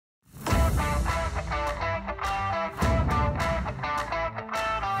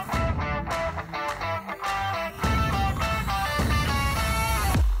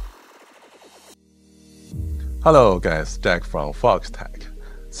Hello guys, Jack from Fox Tech.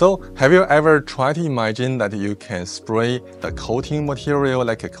 So, have you ever tried to imagine that you can spray the coating material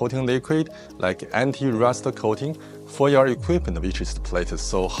like a coating liquid, like anti-rust coating, for your equipment which is placed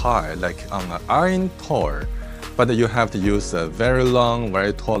so high, like on an iron tower, but you have to use a very long,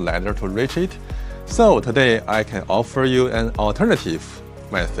 very tall ladder to reach it? So today I can offer you an alternative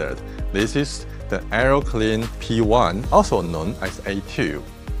method. This is the AeroClean P1, also known as A2.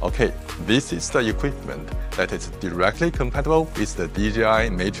 Okay, this is the equipment that is directly compatible with the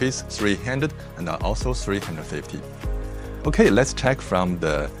DJI Matrice 300 and also 350. Okay, let's check from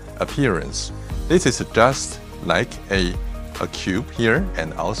the appearance. This is just like a cube here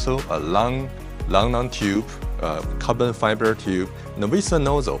and also a long tube, carbon fiber tube, and with a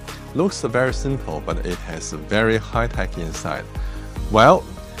nozzle. Looks very simple, but it has very high-tech inside. Well,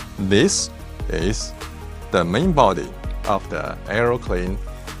 this is the main body of the AeroClean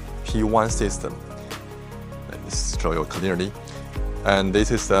P1 system. Let me show you clearly. And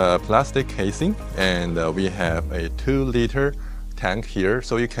this is a plastic casing, and we have a 2-liter tank here,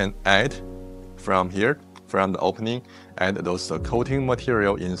 so you can add from here, from the opening, add those coating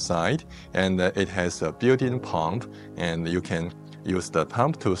material inside, and it has a built-in pump, and you can use the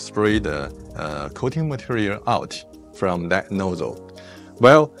pump to spray the coating material out from that nozzle.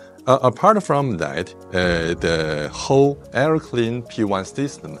 Well, apart from that, the whole AeroClean P1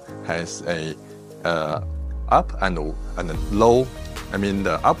 system has a up and low, I mean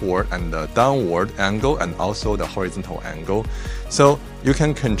the upward and the downward angle and also the horizontal angle. So you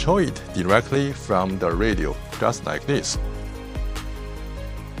can control it directly from the radio, just like this.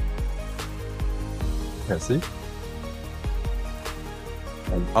 You can see.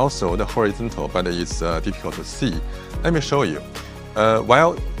 And also the horizontal, but it's difficult to see. Let me show you.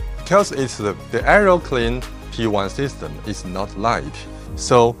 Because it's the AeroClean P1 system is not light,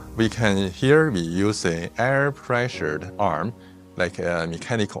 so we use an air pressured arm, like a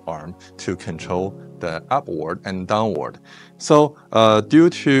mechanical arm, to control the upward and downward. So due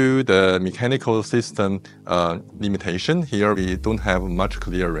to the mechanical system limitation, here we don't have much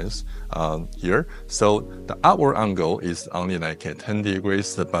clearance here. So the upward angle is only like 10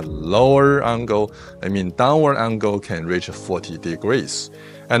 degrees, but lower angle, I mean downward angle, can reach 40 degrees.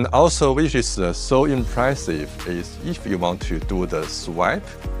 And also, which is so impressive, is if you want to do the swipe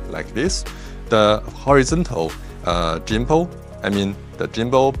like this, the horizontal gimbal, I mean the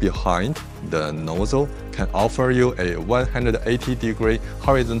gimbal behind the nozzle, can offer you a 180-degree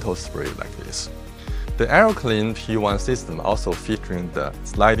horizontal spray like this. The AeroClean P1 system also featuring the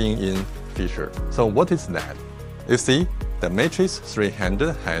sliding in feature. So what is that? You see, the Matrice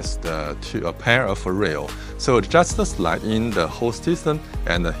 300 has a pair of rail, so just slide in the whole system,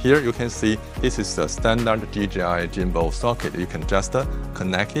 and here you can see this is the standard DJI gimbal socket. You can just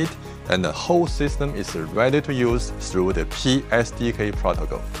connect it, and the whole system is ready to use through the PSDK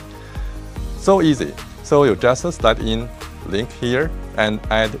protocol. So easy. So you just slide in, link here, and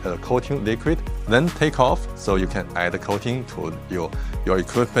add a coating liquid, then take off, so you can add the coating to your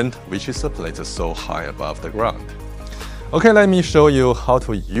equipment, which is placed so high above the ground. Okay, let me show you how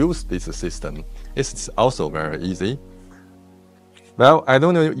to use this system. It's also very easy. Well, I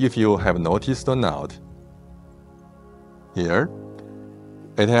don't know if you have noticed or not. Here,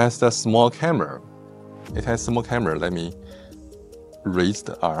 it has a small camera. It has a small camera. Let me raise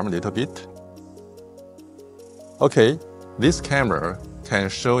the arm a little bit. Okay, this camera can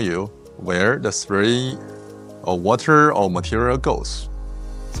show you where the spray or water or material goes.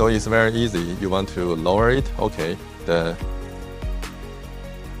 So it's very easy. You want to lower it, okay. Then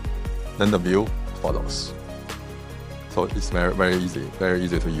the view follows. So it's very easy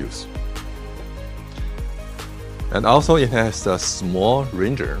to use. And also it has a small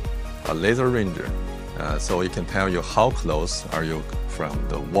ranger, a laser ranger, so it can tell you how close are you from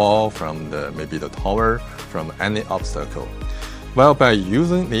the wall, from maybe the tower, from any obstacle. Well, by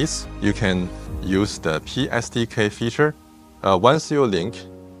using this, you can use the PSDK feature. Once you link,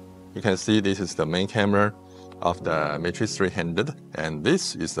 you can see this is the main camera of the Matrice 300, and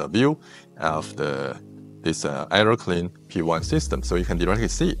this is a view of this AeroClean P1 system, so you can directly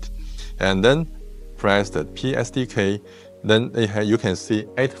see it. And then press the PSDK, then you can see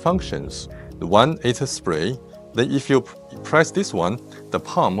 8 functions. The one is a spray. Then if you press this one, the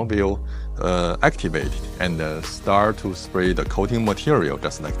pump will activate and start to spray the coating material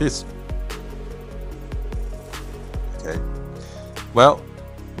just like this. Okay. Well,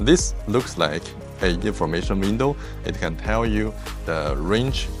 this looks like an information window. It can tell you the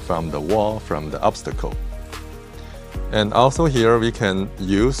range from the wall, from the obstacle. And also here we can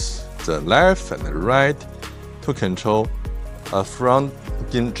use the left and the right to control a front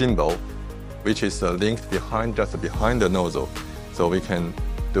gimbal which is linked behind, just behind the nozzle. So we can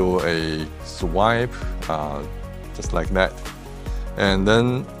do a swipe just like that. And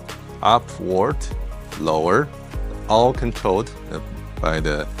then upward, lower, all controlled by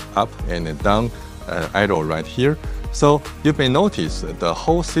the up and down arrow right here. So you may notice the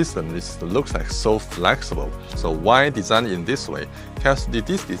whole system looks like so flexible. So why design in this way? Because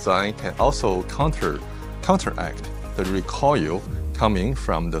this design can also counteract the recoil coming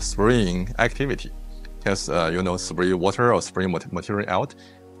from the spraying activity. Because spray water or spray material out,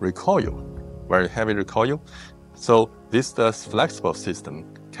 recoil, very heavy recoil. So this flexible system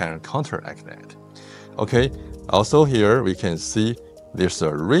can counteract that. Okay, also here we can see there's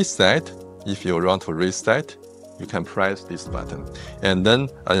a reset. If you want to reset, you can press this button. And then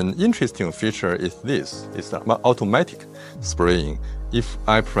an interesting feature is this, it's the automatic spraying. If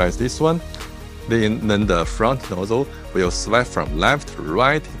I press this one, then the front nozzle will swipe from left to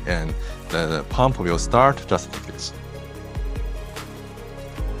right, and the pump will start just like this.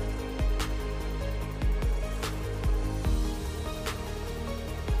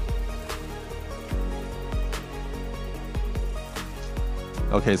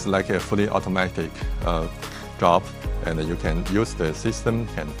 Okay, it's like a fully automatic job, and you can use the system,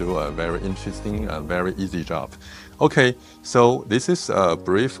 can do a very interesting, very easy job. Okay, so this is a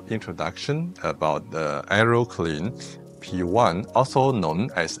brief introduction about the AeroClean P1, also known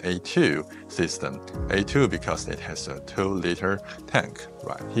as A2 system. A2 because it has a 2-liter tank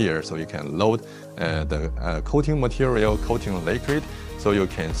right here, so you can load the coating material, coating liquid, so you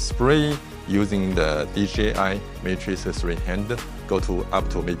can spray using the DJI Matrice 300, go to up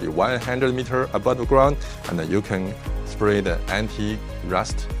to maybe 100 meters above the ground, and then you can spray the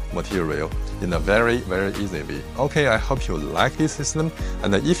anti-rust material in a very, very easy way. Okay, I hope you like this system,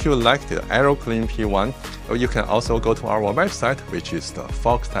 and if you like the AeroClean P1, you can also go to our website, which is the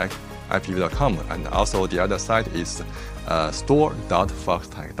foxtechipv.com, and also the other site is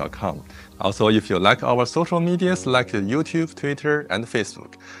store.foxtech.com. Also, if you like our social medias like YouTube, Twitter, and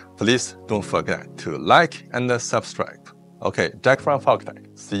Facebook, please don't forget to like and subscribe. Okay, Jack from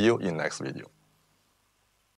Foxtech. See you in next video.